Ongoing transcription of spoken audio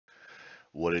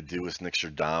What it do is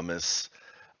Nixerdamus.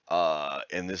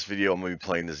 In this video, I'm gonna be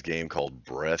playing this game called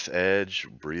Breathedge.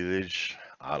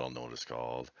 I don't know what it's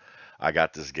called. I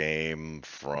got this game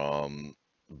from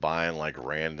buying like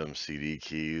random CD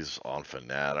keys on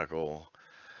Fanatical.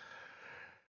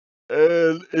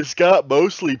 And it's got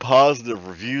mostly positive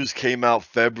reviews. Came out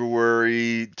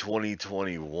February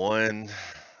 2021.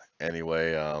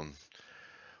 Anyway,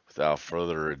 without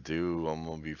further ado, I'm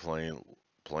gonna be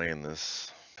playing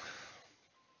this.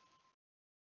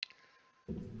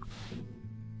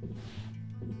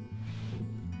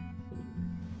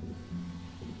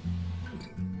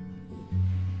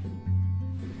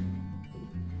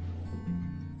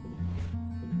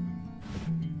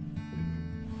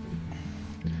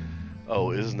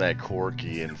 Oh, isn't that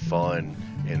quirky and fun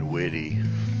and witty?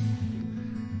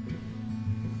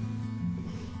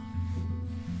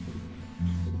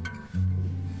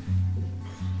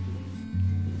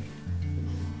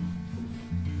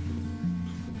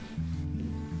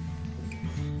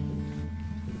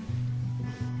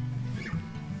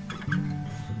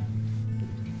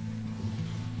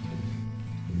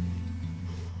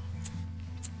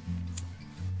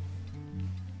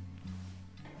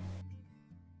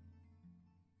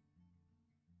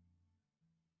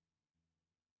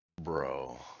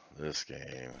 Bro, this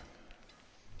game.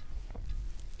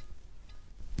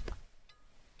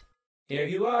 Here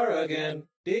you are again.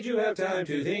 Did you have time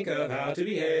to think of how to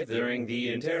behave during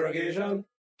the interrogation?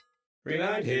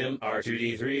 Remind him,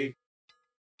 R2-D3.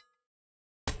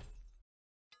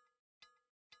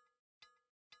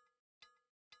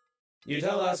 You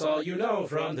tell us all you know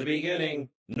from the beginning.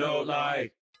 No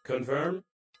lie. Confirm?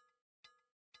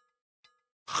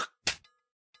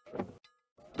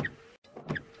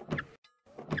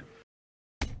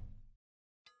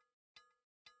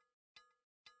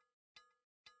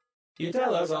 You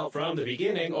tell us all from the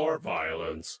beginning, or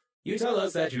violence. You tell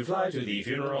us that you fly to the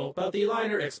funeral, but the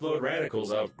liner explode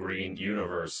radicals of green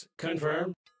universe.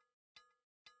 Confirm?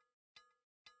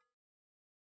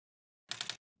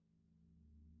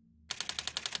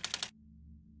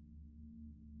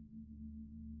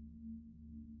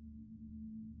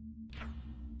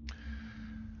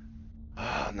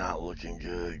 Not looking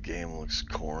good. Game looks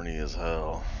corny as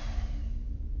hell.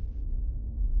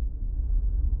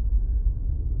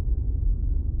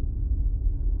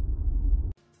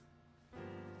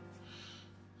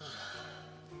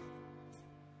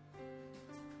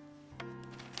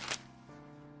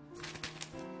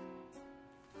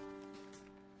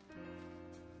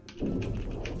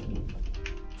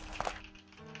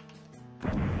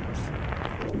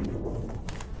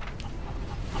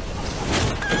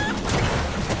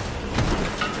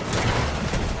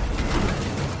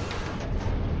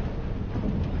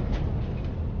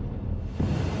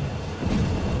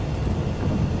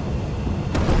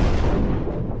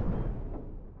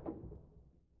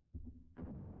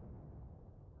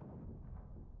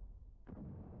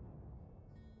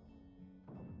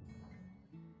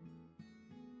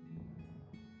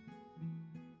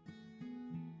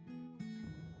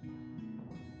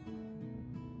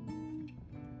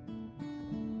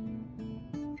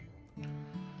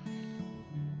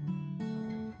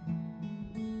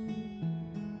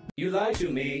 You lied to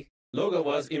me. Logo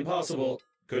was impossible.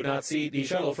 Could not see the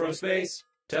shuttle from space.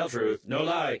 Tell truth, no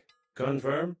lie.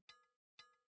 Confirm?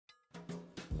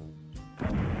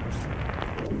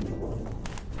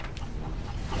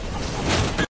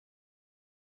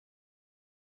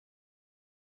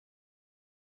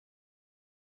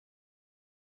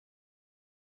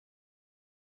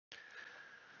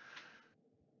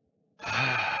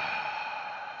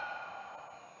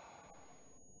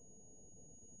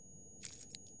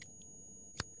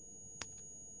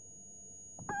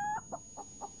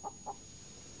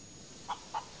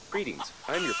 Greetings.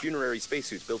 I'm your funerary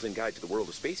spacesuit's built-in guide to the world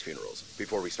of space funerals.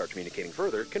 Before we start communicating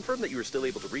further, confirm that you are still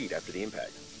able to read after the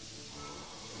impact.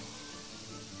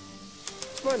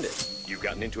 Splendid. You've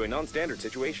gotten into a non-standard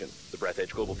situation. The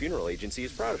Breathedge Global Funeral Agency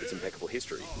is proud of its impeccable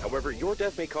history. However, your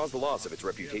death may cause the loss of its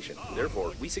reputation.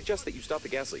 Therefore, we suggest that you stop the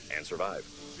gas leak and survive.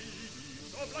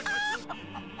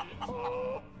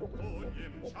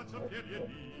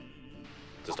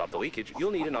 To stop the leakage,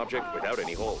 you'll need an object without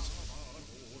any holes.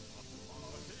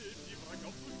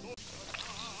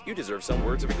 You deserve some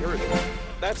words of encouragement.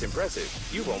 That's impressive.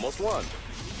 You've almost won.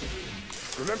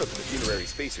 Remember that the funerary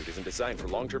spacesuit isn't designed for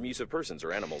long-term use of persons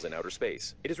or animals in outer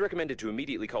space. It is recommended to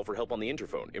immediately call for help on the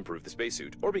interphone, improve the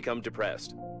spacesuit, or become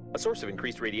depressed. A source of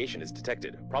increased radiation is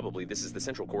detected. Probably this is the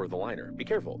central core of the liner. Be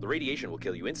careful, the radiation will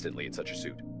kill you instantly in such a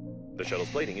suit. The shuttle's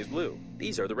plating is blue.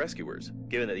 These are the rescuers.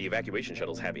 Given that the evacuation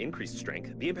shuttles have increased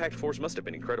strength, the impact force must have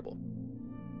been incredible.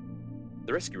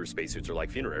 The rescuer spacesuits are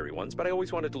like funerary ones, but I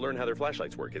always wanted to learn how their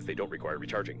flashlights work as they don't require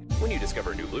recharging. When you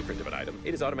discover a new blueprint of an item,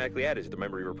 it is automatically added to the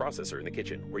memory reprocessor in the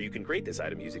kitchen, where you can create this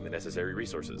item using the necessary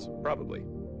resources. Probably.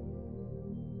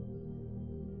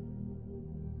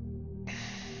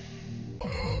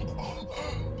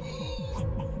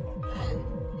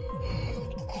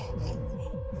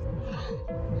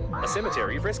 A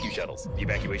cemetery of rescue shuttles. The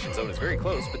evacuation zone is very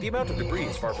close, but the amount of debris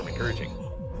is far from encouraging.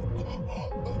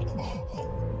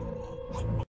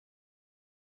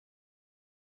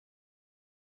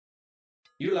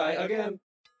 You lie again.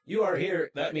 You are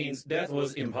here. That means death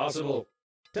was impossible.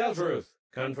 Tell truth.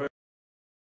 Confirm.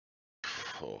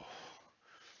 Oh.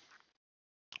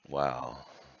 Wow.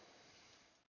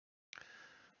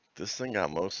 This thing got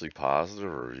mostly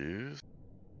positive reviews?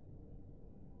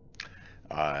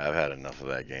 I've had enough of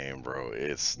that game, bro.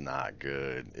 It's not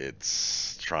good.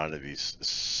 It's trying to be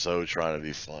trying to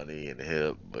be funny and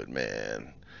hip, but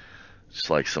man, it's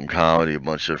like some comedy a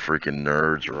bunch of freaking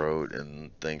nerds wrote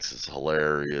and thinks it's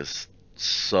hilarious.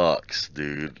 Sucks,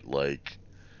 dude. Like,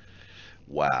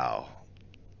 wow.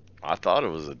 I thought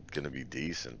it was gonna be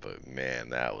decent, but man,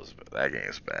 that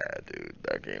game's bad, dude.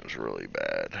 That game's really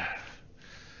bad.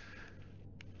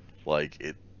 Like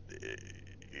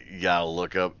you gotta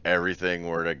look up everything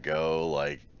where to go.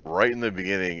 Like right in the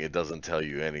beginning, it doesn't tell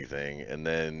you anything, and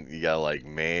then you gotta like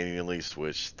manually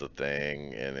switch the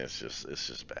thing, and it's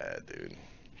just bad, dude.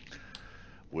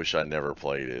 Wish I never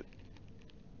played it.